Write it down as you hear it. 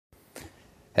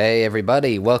Hey,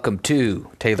 everybody. Welcome to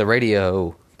Taylor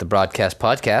Radio, the broadcast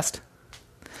podcast.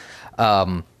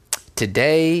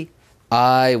 Today,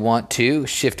 I want to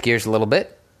shift gears a little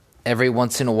bit. Every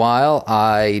once in a while,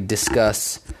 I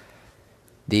discuss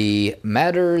the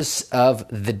matters of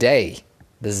the day,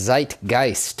 the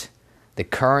zeitgeist, the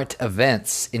current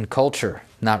events in culture,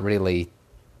 not really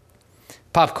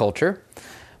pop culture,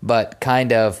 but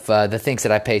kind of the things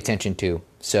that I pay attention to.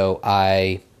 So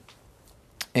I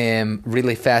am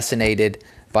really fascinated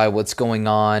by what's going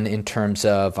on in terms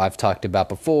of, I've talked about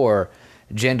before,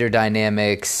 gender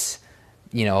dynamics,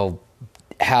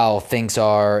 how things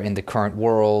are in the current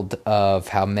world of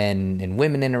how men and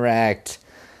women interact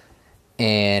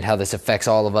and how this affects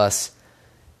all of us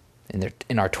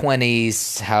in our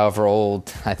 20s, however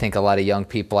old. I think a lot of young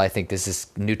people, I think this is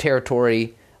new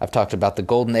territory. I've talked about the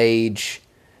golden age.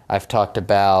 I've talked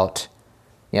about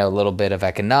a little bit of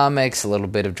economics, a little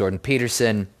bit of Jordan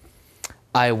Peterson.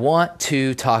 I want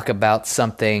to talk about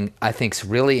something I think is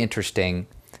really interesting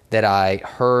that I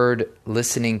heard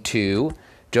listening to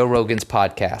Joe Rogan's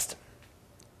podcast.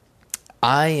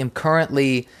 I am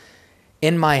currently,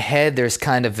 in my head, there's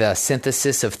kind of a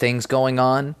synthesis of things going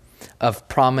on, of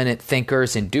prominent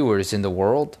thinkers and doers in the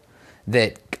world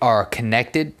that are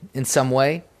connected in some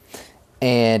way.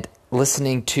 And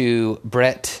listening to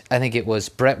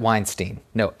Eric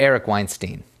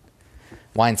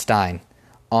Weinstein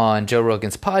on Joe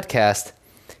Rogan's podcast,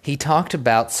 he talked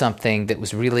about something that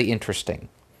was really interesting,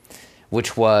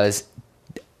 which was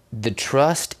the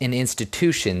trust in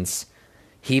institutions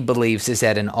he believes is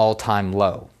at an all-time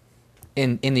low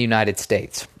in the United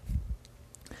States.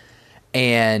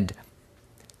 And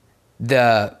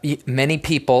many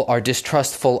people are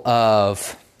distrustful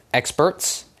of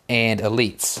experts and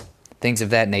elites, things of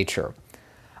that nature.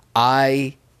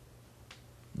 I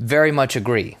very much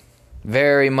agree.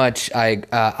 Very much, I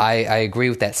agree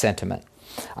with that sentiment.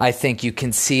 I think you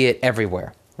can see it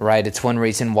everywhere, right? It's one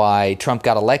reason why Trump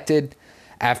got elected.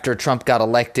 After Trump got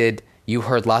elected, you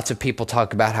heard lots of people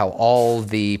talk about how all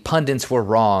the pundits were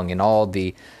wrong and all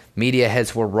the media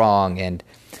heads were wrong. And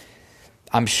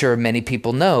I'm sure many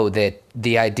people know that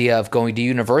the idea of going to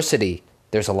university,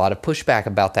 there's a lot of pushback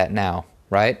about that now,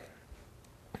 right?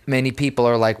 Many people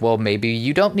are like, well, maybe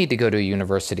you don't need to go to a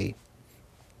university.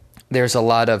 There's a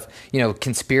lot of,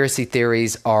 conspiracy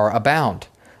theories are abound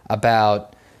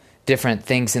about different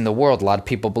things in the world. A lot of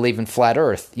people believe in flat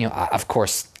earth. Of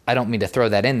course, I don't mean to throw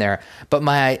that in there, but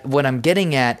what I'm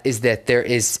getting at is that there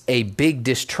is a big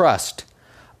distrust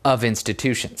of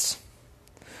institutions,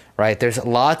 right? There's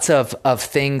lots of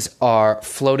things are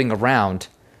floating around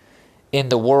in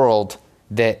the world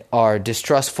that are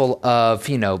distrustful of,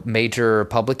 major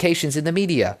publications in the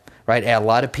media, right? And a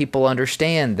lot of people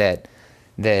understand that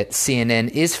CNN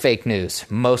is fake news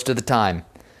most of the time.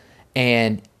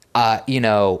 And,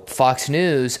 Fox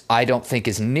News, I don't think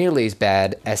is nearly as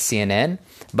bad as CNN.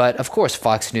 But, of course,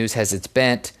 Fox News has its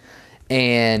bent.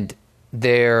 And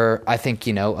I think,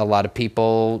 a lot of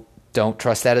people don't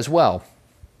trust that as well.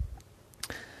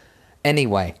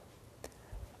 Anyway,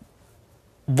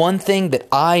 one thing that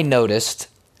I noticed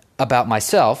about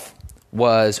myself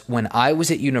was when I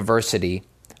was at university,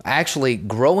 actually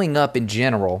growing up in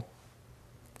general,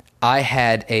 I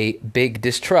had a big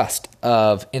distrust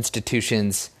of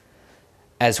institutions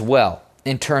as well,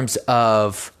 in terms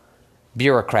of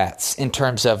bureaucrats, in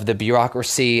terms of the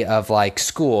bureaucracy of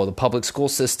school, the public school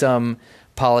system,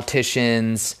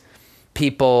 politicians,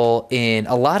 people a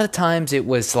lot of times it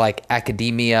was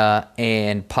academia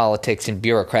and politics and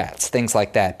bureaucrats, things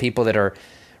like that, people that are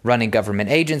running government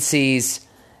agencies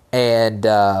and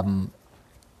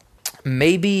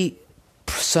maybe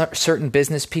certain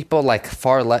business people,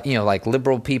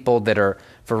 liberal people that are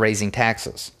for raising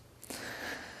taxes,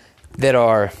 that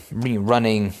are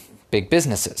running big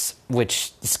businesses,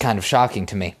 which is kind of shocking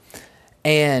to me.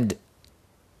 And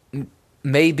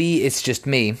maybe it's just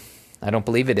me. I don't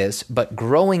believe it is. But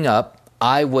growing up,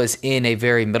 I was in a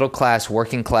very middle class,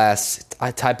 working class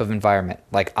type of environment.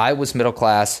 I was middle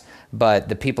class, but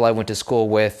the people I went to school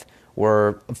with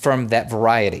were from that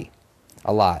variety.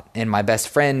 A lot. And my best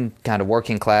friend, kind of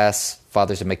working class,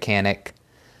 father's a mechanic.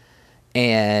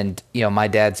 And, my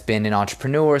dad's been an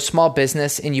entrepreneur, small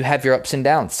business, and you have your ups and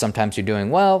downs. Sometimes you're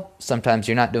doing well, sometimes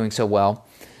you're not doing so well.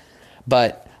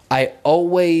 But I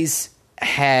always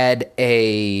had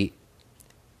a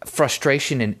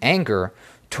frustration and anger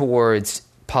towards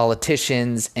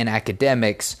politicians and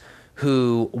academics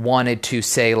who wanted to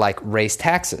say raise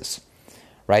taxes,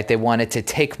 right? They wanted to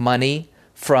take money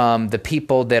from the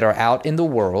people that are out in the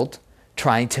world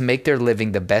trying to make their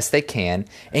living the best they can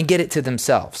and get it to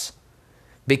themselves.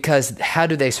 Because how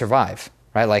do they survive?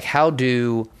 right? Like how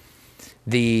do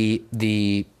the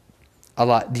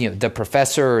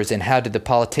professors and how do the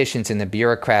politicians and the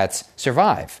bureaucrats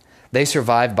survive? They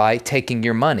survive by taking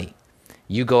your money.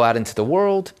 You go out into the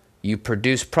world, you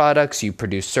produce products, you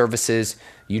produce services,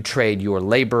 you trade your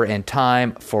labor and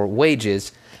time for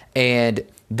wages, and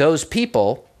those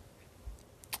people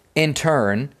in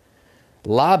turn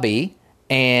lobby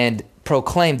and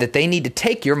proclaim that they need to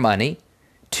take your money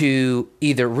to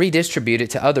either redistribute it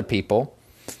to other people,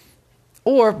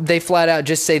 or they flat out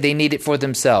just say they need it for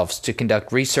themselves to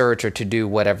conduct research or to do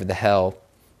whatever the hell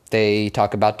they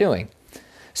talk about doing.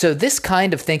 So this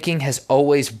kind of thinking has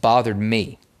always bothered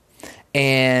me.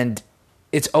 And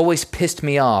it's always pissed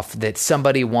me off that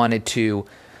somebody wanted to,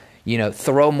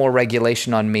 throw more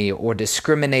regulation on me or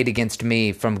discriminate against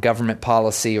me from government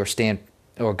policy or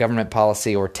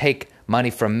take money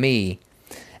from me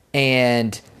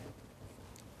and,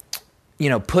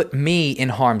 put me in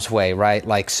harm's way, right?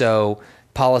 Like, so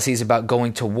policies about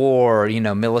going to war,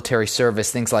 military service,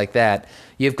 things like that.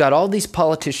 You've got all these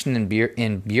politicians and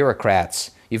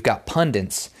bureaucrats. You've got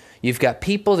pundits. You've got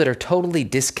people that are totally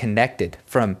disconnected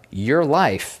from your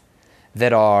life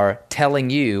that are telling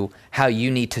you how you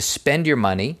need to spend your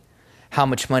money, how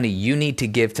much money you need to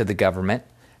give to the government,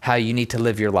 how you need to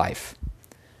live your life.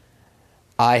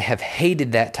 I have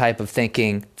hated that type of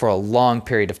thinking for a long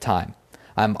period of time.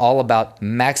 I'm all about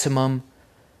maximum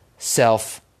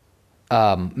freedom,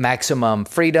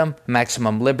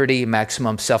 maximum liberty,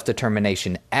 maximum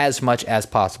self-determination, as much as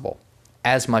possible.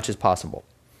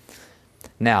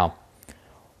 Now,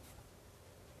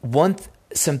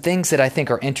 some things that I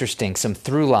think are interesting, some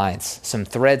through lines, some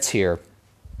threads here.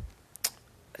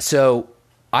 So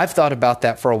I've thought about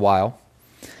that for a while.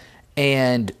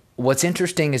 And what's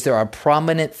interesting is there are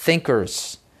prominent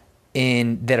thinkers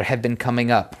that have been coming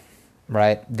up,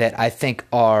 right? That I think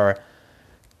are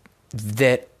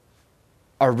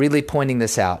really pointing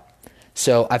this out.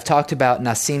 So I've talked about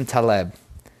Nassim Taleb.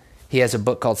 He has a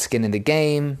book called Skin in the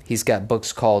Game. He's got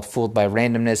books called Fooled by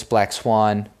Randomness, Black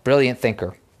Swan. Brilliant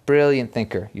thinker.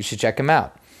 You should check him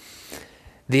out.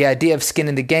 The idea of skin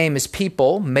in the game is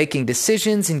people making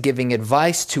decisions and giving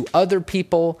advice to other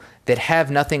people that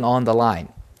have nothing on the line,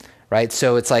 right?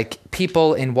 So it's like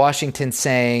people in Washington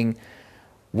saying,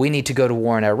 we need to go to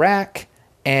war in Iraq.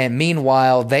 And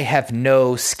meanwhile, they have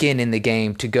no skin in the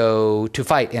game to go to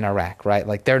fight in Iraq, right?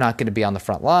 Like they're not going to be on the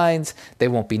front lines. They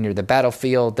won't be near the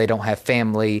battlefield. They don't have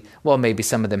family. Well, maybe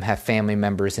some of them have family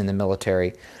members in the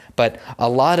military. But a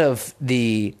lot of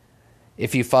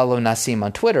if you follow Nassim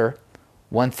on Twitter,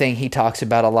 one thing he talks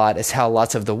about a lot is how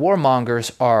lots of the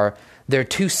warmongers they're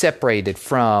too separated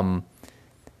from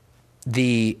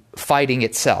the fighting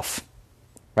itself,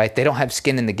 right? They don't have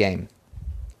skin in the game.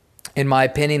 In my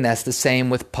opinion, that's the same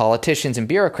with politicians and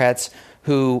bureaucrats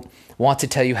who want to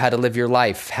tell you how to live your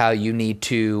life, how you need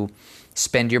to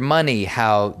spend your money,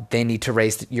 how they need to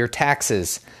raise your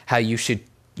taxes, how you should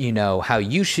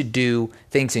do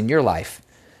things in your life,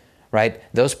 right?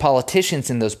 Those politicians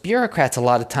and those bureaucrats a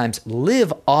lot of times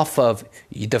live off of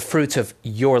the fruits of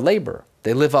your labor.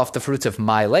 They live off the fruits of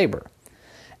my labor.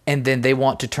 And then they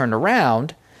want to turn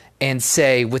around and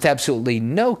say, with absolutely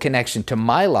no connection to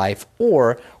my life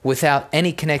or without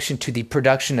any connection to the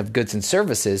production of goods and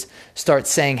services, start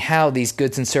saying how these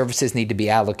goods and services need to be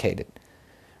allocated,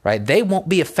 right? They won't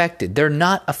be affected. They're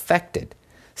not affected.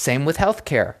 Same with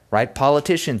healthcare, right?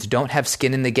 Politicians don't have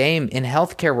skin in the game in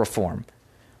healthcare reform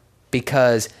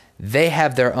because they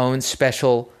have their own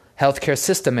special healthcare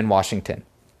system in Washington.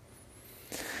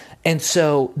 And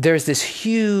so there's this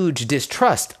huge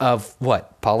distrust of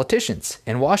politicians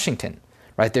in Washington,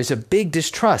 right? There's a big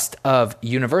distrust of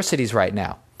universities right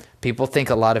now. People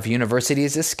think a lot of university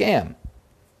is a scam.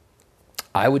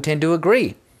 I would tend to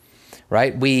agree,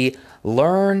 right? We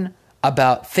learn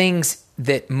about things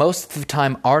that most of the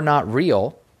time are not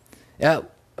real.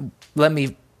 Let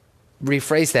me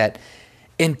rephrase that.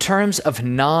 In terms of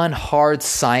non-hard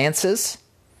sciences,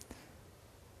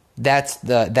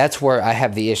 that's where I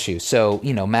have the issue. So,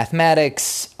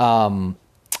 mathematics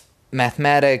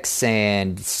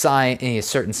and science,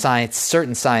 certain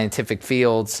scientific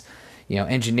fields,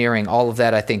 engineering, all of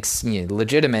that I think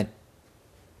legitimate,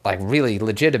 like really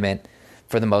legitimate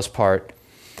for the most part.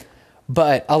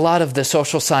 But a lot of the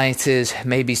social sciences,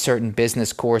 maybe certain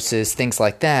business courses, things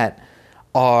like that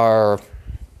are,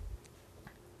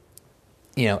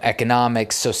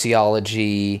 economics,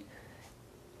 sociology,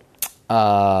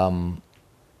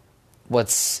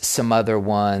 what's some other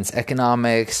ones?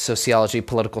 Economics, sociology,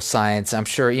 political science. I'm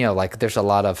sure, there's a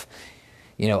lot of,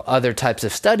 other types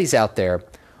of studies out there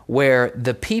where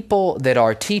the people that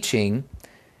are teaching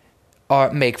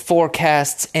make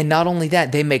forecasts, and not only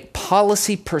that, they make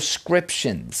policy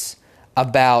prescriptions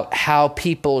about how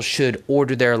people should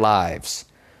order their lives,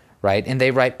 right? And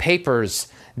they write papers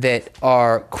that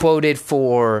are quoted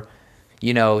for,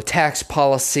 tax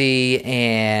policy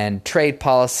and trade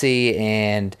policy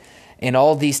and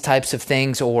all these types of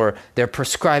things, or their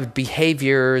prescribed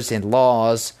behaviors and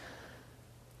laws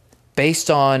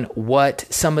based on what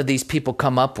some of these people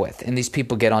come up with. And these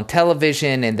people get on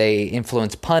television and they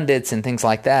influence pundits and things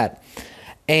like that.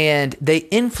 And they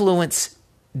influence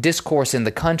discourse in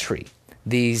the country.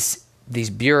 These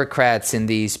bureaucrats and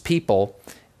these people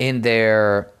in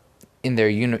their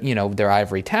their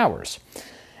ivory towers.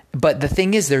 But the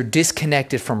thing is, they're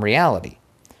disconnected from reality,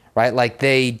 right? Like,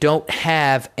 they don't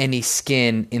have any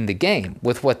skin in the game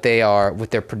with what they are,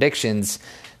 with their predictions.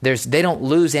 They don't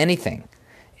lose anything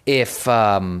if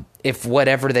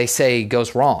whatever they say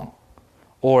goes wrong,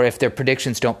 or if their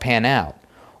predictions don't pan out,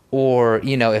 or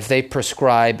if they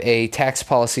prescribe a tax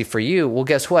policy for you. Well,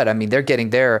 guess what? I mean, they're getting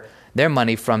their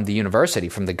money from the university,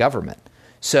 from the government.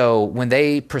 So when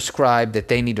they prescribe that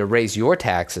they need to raise your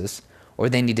taxes, or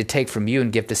they need to take from you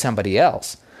and give to somebody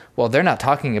else, well, they're not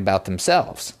talking about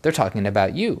themselves. They're talking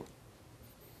about you.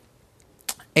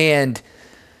 And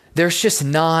there just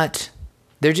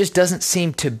doesn't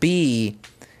seem to be,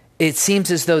 it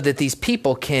seems as though that these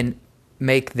people can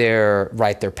write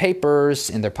their papers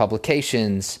and their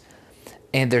publications,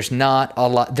 and there's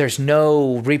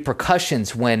no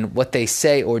repercussions when what they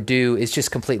say or do is just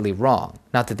completely wrong.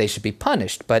 Not that they should be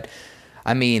punished, but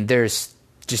I mean, there's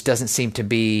just doesn't seem to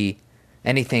be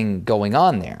anything going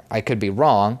on there. I could be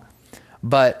wrong,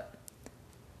 but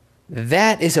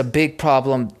that is a big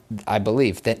problem, I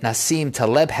believe, that Nassim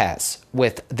Taleb has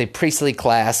with the priestly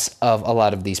class of a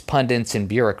lot of these pundits and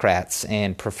bureaucrats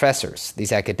and professors,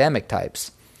 these academic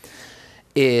types,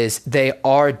 is they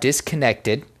are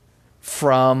disconnected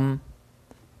from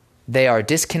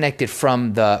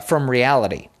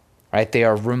reality, right? They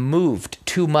are removed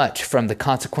too much from the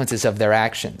consequences of their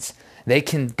actions. They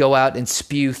can go out and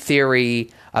spew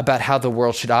theory about how the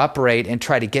world should operate and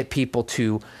try to get people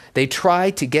to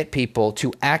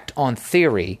act on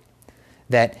theory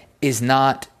that is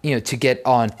not, to get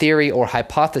on theory or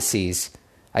hypotheses.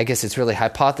 I guess it's really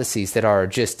hypotheses that are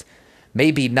just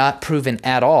maybe not proven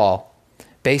at all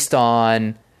based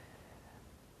on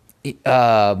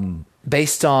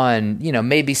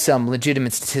maybe some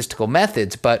legitimate statistical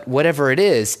methods, but whatever it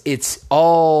is, it's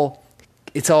all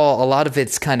a lot of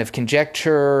it's kind of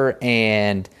conjecture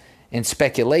and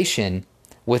speculation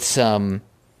with some,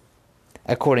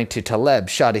 according to Taleb,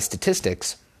 shoddy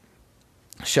statistics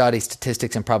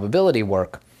and probability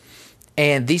work.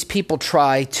 And these people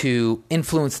try to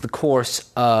influence the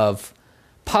course of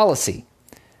policy.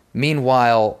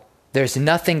 Meanwhile, there's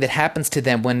nothing that happens to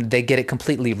them when they get it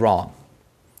completely wrong.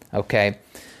 Okay?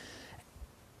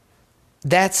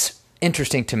 That's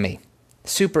interesting to me.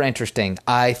 Super interesting.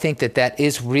 I think that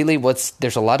is really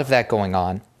there's a lot of that going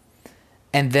on.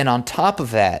 And then on top of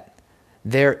that,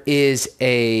 there is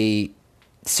a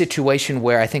situation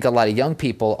where I think a lot of young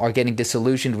people are getting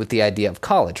disillusioned with the idea of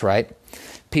college, right?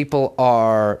 People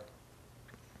are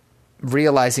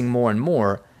realizing more and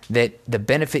more that the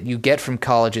benefit you get from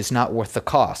college is not worth the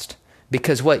cost.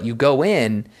 Because you go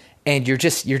in and you're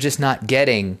just not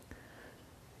getting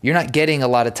a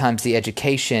lot of times the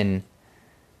education,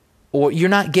 or you're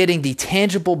not getting the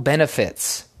tangible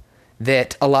benefits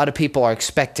that a lot of people are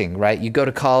expecting, right? You go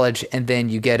to college and then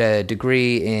you get a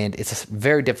degree, and it's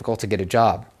very difficult to get a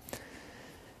job.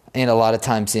 And a lot of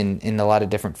times in a lot of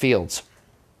different fields.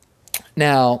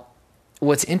 Now,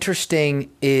 what's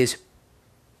interesting is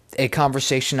a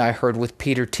conversation I heard with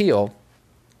Peter Thiel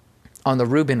on the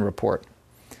Rubin Report.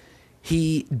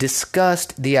 He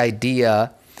discussed the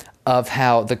idea of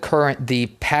how the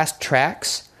past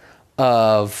tracks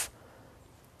of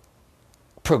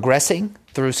progressing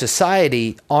through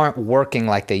society aren't working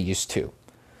like they used to.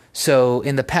 So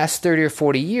in the past 30 or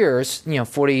 40 years,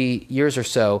 40 years or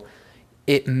so,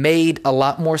 it made a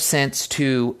lot more sense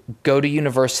to go to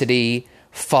university,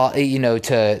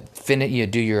 to finish,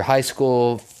 do your high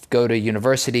school, go to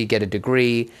university, get a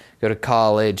degree, go to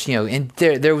college, and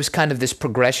there was kind of this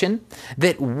progression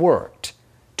that worked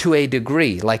to a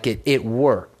degree, like it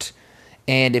worked.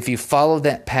 And if you followed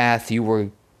that path, you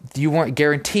weren't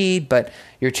guaranteed, but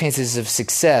your chances of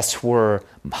success were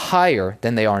higher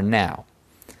than they are now.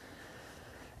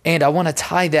 And I want to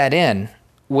tie that in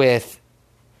with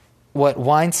what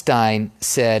Weinstein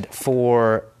said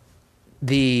for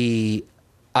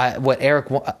what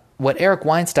Eric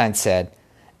Weinstein said,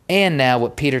 and now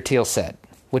what Peter Thiel said,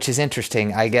 which is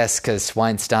interesting, I guess, because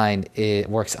Weinstein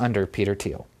works under Peter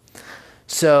Thiel.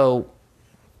 So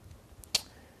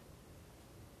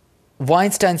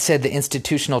Weinstein said the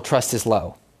institutional trust is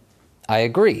low. I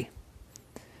agree.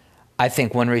 I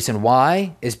think one reason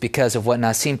why is because of what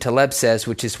Nassim Taleb says,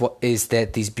 which is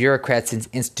that these bureaucrats and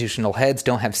institutional heads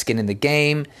don't have skin in the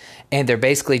game, and they're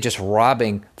basically just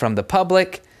robbing from the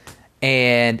public,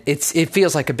 and it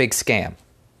feels like a big scam.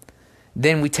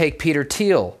 Then we take Peter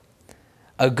Thiel.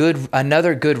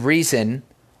 Another good reason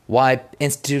why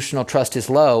institutional trust is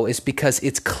low is because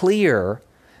it's clear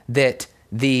that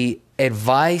the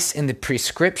advice and the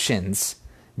prescriptions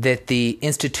that the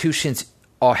institutions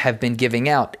have been giving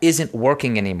out isn't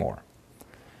working anymore,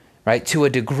 right? To a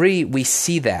degree, we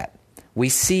see that. We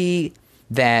see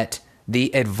that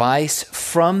the advice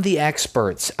from the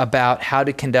experts about how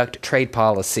to conduct trade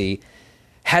policy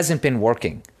hasn't been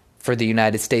working for the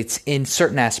United States in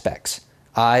certain aspects.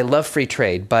 I love free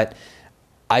trade, but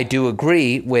I do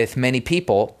agree with many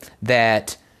people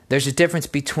that there's a difference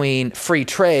between free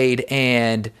trade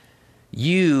and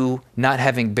you not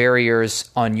having barriers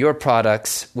on your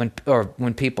products when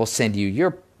people send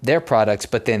you their products,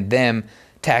 but then them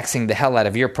taxing the hell out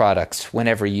of your products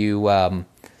whenever you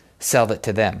sell it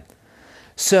to them.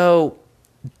 So,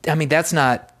 I mean, those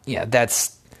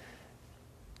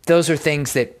are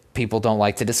things that people don't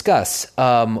like to discuss.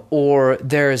 Or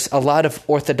there's a lot of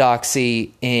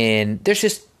orthodoxy there's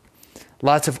just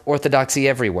lots of orthodoxy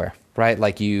everywhere, right?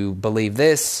 Like you believe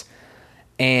this,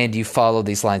 and you follow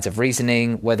these lines of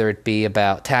reasoning, whether it be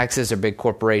about taxes or big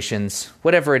corporations,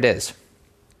 whatever it is.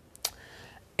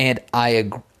 And I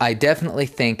definitely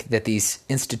think that these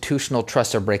institutional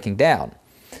trusts are breaking down.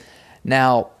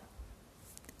 Now,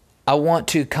 I want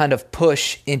to kind of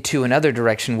push into another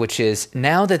direction, which is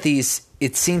now that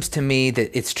it seems to me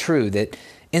that it's true that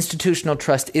institutional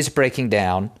trust is breaking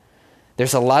down.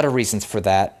 There's a lot of reasons for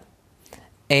that.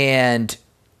 And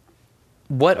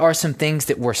what are some things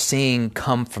that we're seeing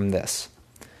come from this?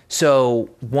 So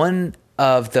one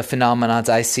of the phenomenons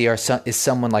I see is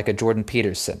someone like a Jordan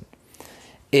Peterson.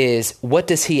 Is what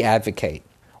does he advocate?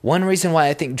 One reason why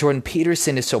I think Jordan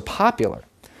Peterson is so popular,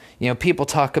 people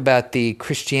talk about the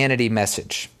Christianity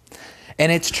message.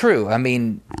 And it's true. I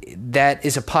mean, that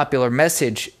is a popular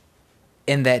message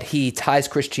in that he ties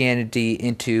Christianity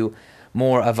into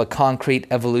more of a concrete,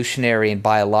 evolutionary, and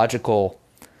biological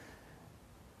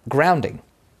grounding,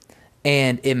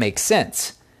 and it makes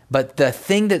sense. But the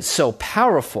thing that's so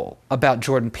powerful about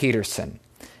Jordan Peterson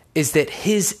is that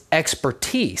his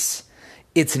expertise,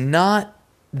 it's not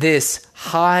this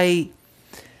high.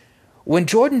 When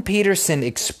Jordan Peterson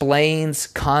explains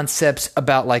concepts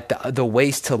about like the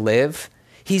ways to live,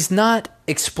 he's not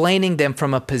explaining them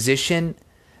from a position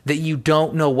that you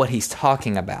don't know what he's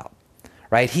talking about.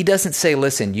 Right? He doesn't say,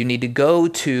 listen, you need to go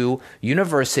to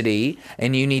university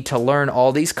and you need to learn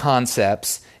all these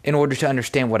concepts in order to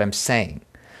understand what I'm saying.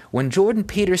 When Jordan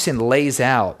Peterson lays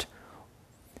out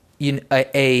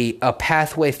a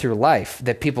pathway through life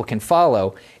that people can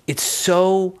follow, it's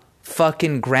so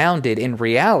fucking grounded in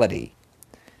reality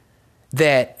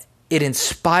that it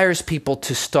inspires people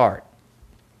to start.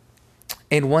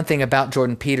 And one thing about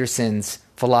Jordan Peterson's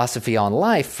philosophy on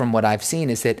life, from what I've seen,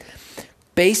 is that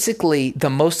basically, the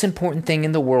most important thing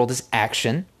in the world is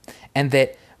action, and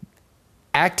that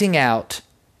acting out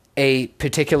a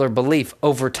particular belief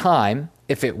over time,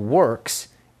 if it works,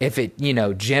 if it,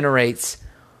 generates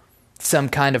some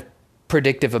kind of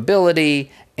predictive ability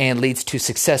and leads to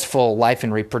successful life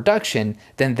and reproduction,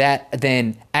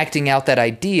 then acting out that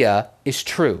idea is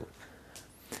true.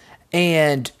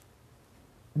 And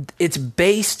it's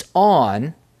based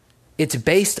on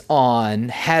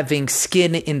having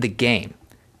skin in the game,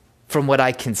 from what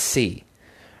I can see,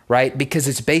 right? Because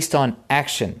it's based on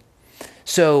action.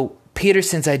 So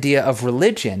Peterson's idea of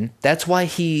religion, that's why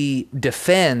he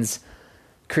defends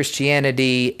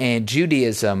Christianity and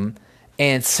Judaism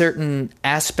and certain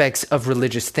aspects of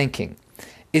religious thinking,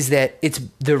 is that it's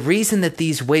the reason that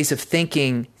these ways of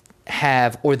thinking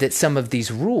or that some of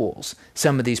these rules,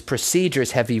 some of these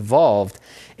procedures have evolved,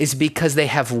 is because they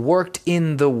have worked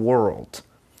in the world.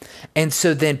 And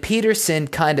so then Peterson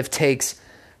kind of takes,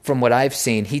 from what I've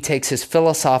seen, he takes his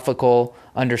philosophical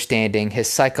understanding, his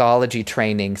psychology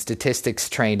training, statistics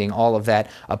training, all of that,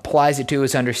 applies it to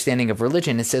his understanding of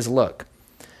religion and says, look,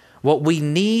 what we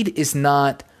need is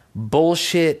not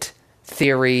bullshit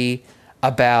theory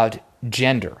about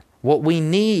gender. What we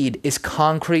need is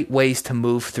concrete ways to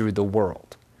move through the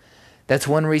world. That's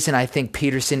one reason I think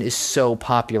Peterson is so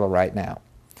popular right now,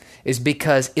 is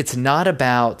because it's not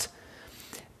about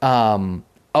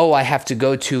I have to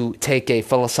go to take a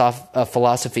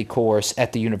philosophy course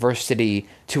at the university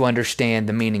to understand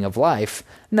the meaning of life.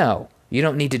 No, you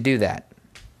don't need to do that.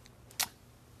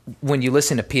 when you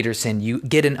listen to Peterson, you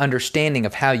get an understanding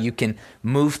of how you can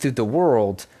move through the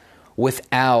world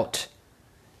without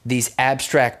these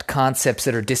abstract concepts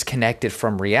that are disconnected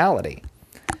from reality.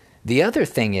 The other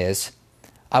thing is,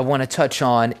 I want to touch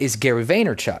on is Gary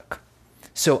Vaynerchuk.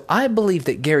 So I believe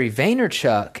that Gary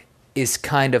Vaynerchuk is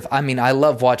kind of, I mean, I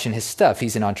love watching his stuff.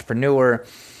 He's an entrepreneur.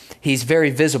 He's very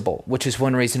visible, which is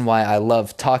one reason why I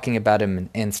love talking about him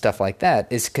and stuff like that,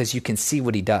 is because you can see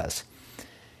what he does.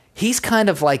 He's kind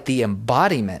of like the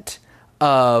embodiment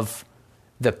of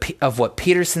what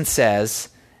Peterson says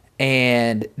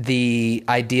and the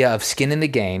idea of skin in the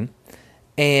game.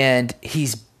 And he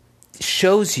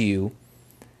shows you,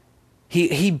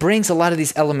 he brings a lot of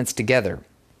these elements together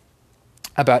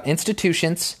about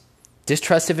institutions,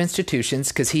 distrust of institutions,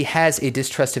 because he has a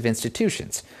distrust of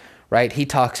institutions, right? He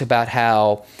talks about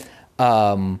how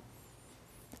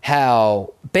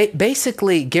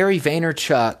basically Gary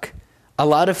Vaynerchuk, a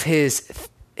lot of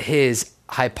his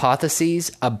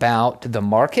hypotheses about the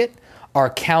market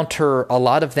a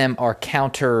lot of them are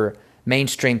counter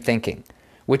mainstream thinking,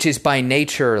 which is by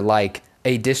nature like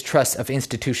a distrust of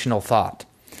institutional thought,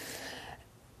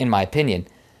 in my opinion.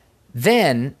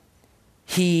 Then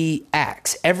he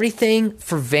acts. Everything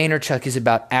for Vaynerchuk is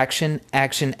about action,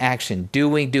 action, action,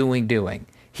 doing.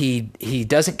 He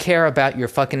doesn't care about your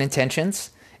fucking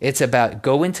intentions. It's about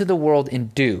go into the world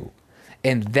and do.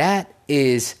 And that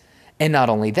is, and not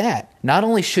only that, not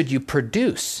only should you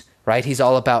produce, right? He's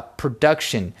all about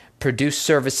production, produce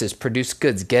services, produce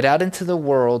goods. Get out into the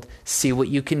world, see what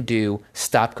you can do,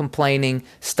 stop complaining,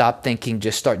 stop thinking,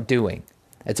 just start doing.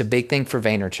 It's a big thing for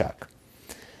Vaynerchuk.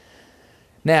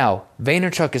 Now,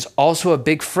 Vaynerchuk is also a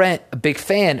big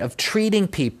fan of treating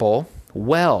people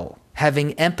well,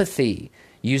 having empathy,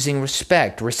 using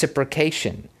respect,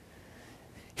 reciprocation.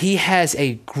 He has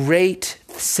a great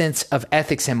sense of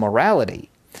ethics and morality.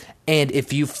 And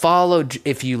if you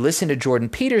listen to Jordan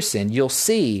Peterson, you'll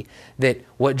see that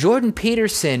what Jordan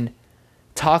Peterson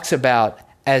talks about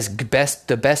as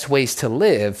the best ways to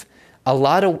live,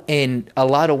 in a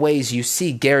lot of ways you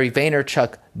see Gary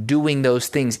Vaynerchuk doing those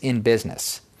things in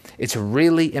business. It's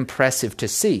really impressive to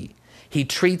see. He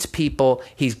treats people,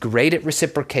 he's great at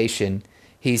reciprocation.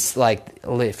 He's like,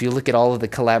 if you look at all of the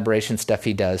collaboration stuff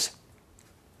he does,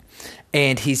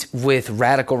 and he's with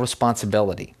radical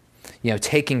responsibility.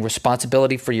 Taking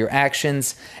responsibility for your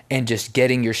actions and just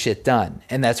getting your shit done.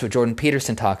 And that's what Jordan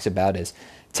Peterson talks about, is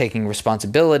taking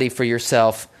responsibility for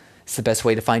yourself. It's the best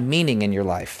way to find meaning in your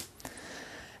life.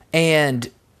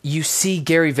 And you see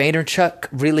Gary Vaynerchuk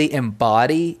really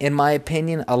embody, in my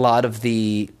opinion, a lot of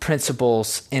the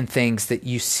principles and things that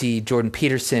you see Jordan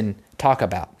Peterson talk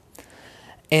about.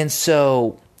 And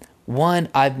so one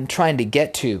I'm trying to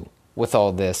get to with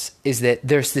all this is that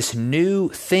there's this new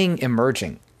thing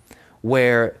emerging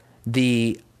where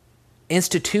the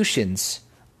institutions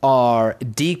are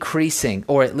decreasing,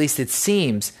 or at least it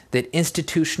seems that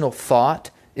institutional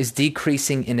thought is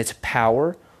decreasing in its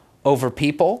power over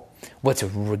people. What's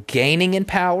regaining in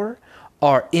power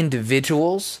are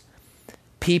individuals,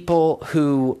 people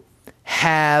who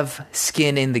have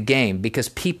skin in the game, because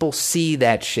people see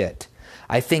that shit.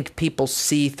 I think people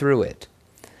see through it.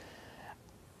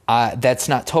 That's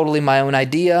not totally my own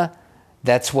idea.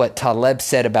 That's what Taleb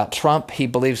said about Trump. He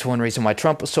believes one reason why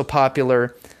Trump was so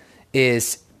popular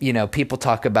is, people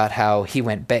talk about how he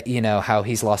how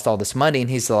he's lost all this money.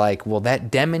 And he's like, well, that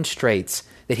demonstrates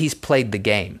that he's played the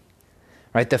game,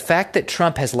 right? The fact that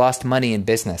Trump has lost money in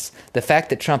business, the fact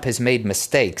that Trump has made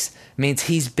mistakes means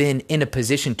he's been in a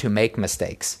position to make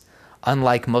mistakes.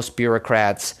 Unlike most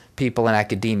bureaucrats, people in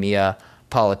academia,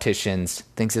 politicians,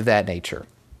 things of that nature.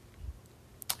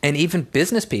 And even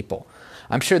business people.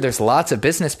 I'm sure there's lots of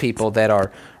business people that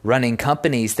are running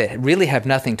companies that really have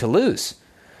nothing to lose,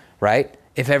 right?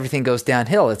 If everything goes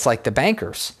downhill, it's like the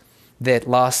bankers that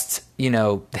lost,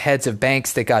 the heads of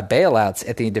banks that got bailouts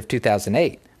at the end of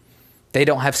 2008. They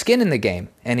don't have skin in the game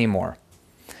anymore.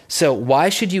 So why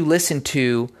should you listen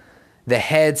to the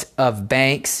heads of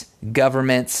banks,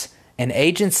 governments, and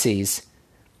agencies?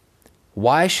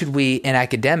 Why should we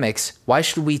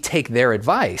take their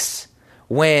advice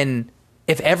when,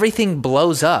 if everything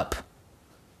blows up,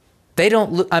 they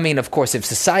don't, of course, if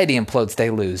society implodes, they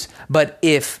lose. But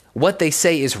if what they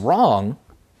say is wrong,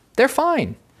 they're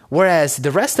fine. Whereas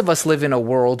the rest of us live in a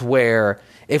world where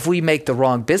if we make the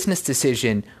wrong business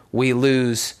decision, we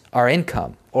lose our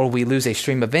income, or we lose a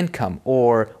stream of income,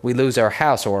 or we lose our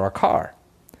house or our car.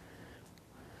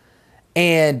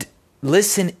 And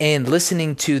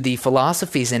listening to the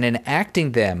philosophies and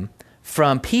enacting them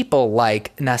from people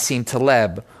like Nassim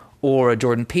Taleb or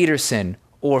Jordan Peterson,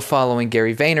 or following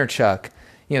Gary Vaynerchuk,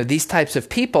 these types of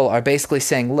people are basically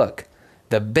saying, look,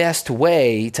 the best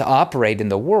way to operate in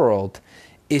the world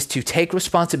is to take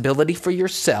responsibility for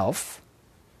yourself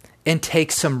and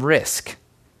take some risk,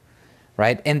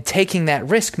 right? And taking that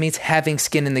risk means having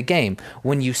skin in the game.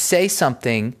 When you say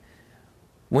something,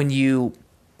 when you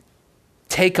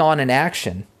take on an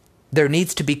action, there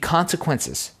needs to be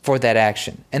consequences for that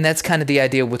action. And that's kind of the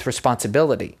idea with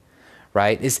responsibility,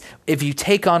 right? Is if you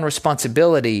take on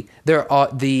responsibility, there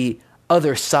are the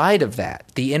other side of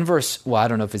that, the inverse. Well, I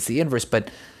don't know if it's the inverse,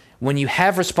 but when you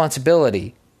have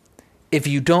responsibility, if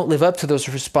you don't live up to those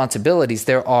responsibilities,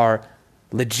 there are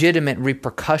legitimate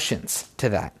repercussions to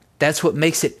that. That's what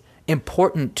makes it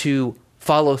important to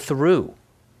follow through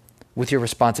with your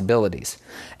responsibilities.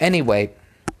 Anyway,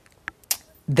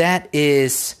 that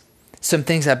is some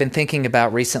things I've been thinking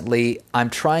about recently. I'm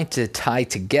trying to tie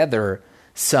together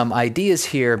some ideas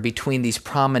here between these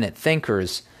prominent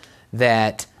thinkers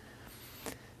that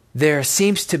there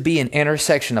seems to be an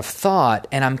intersection of thought,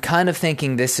 and I'm kind of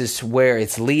thinking this is where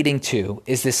it's leading to,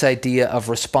 is this idea of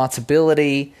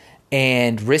responsibility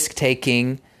and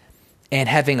risk-taking and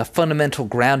having a fundamental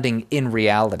grounding in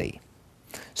reality.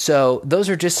 So those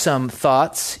are just some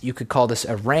thoughts. You could call this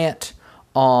a rant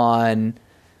on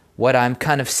what I'm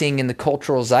kind of seeing in the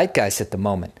cultural zeitgeist at the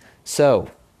moment. So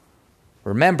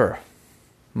remember,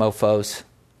 mofos,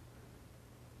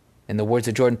 in the words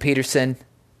of Jordan Peterson,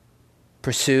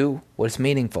 pursue what is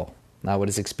meaningful, not what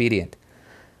is expedient.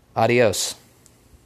 Adios.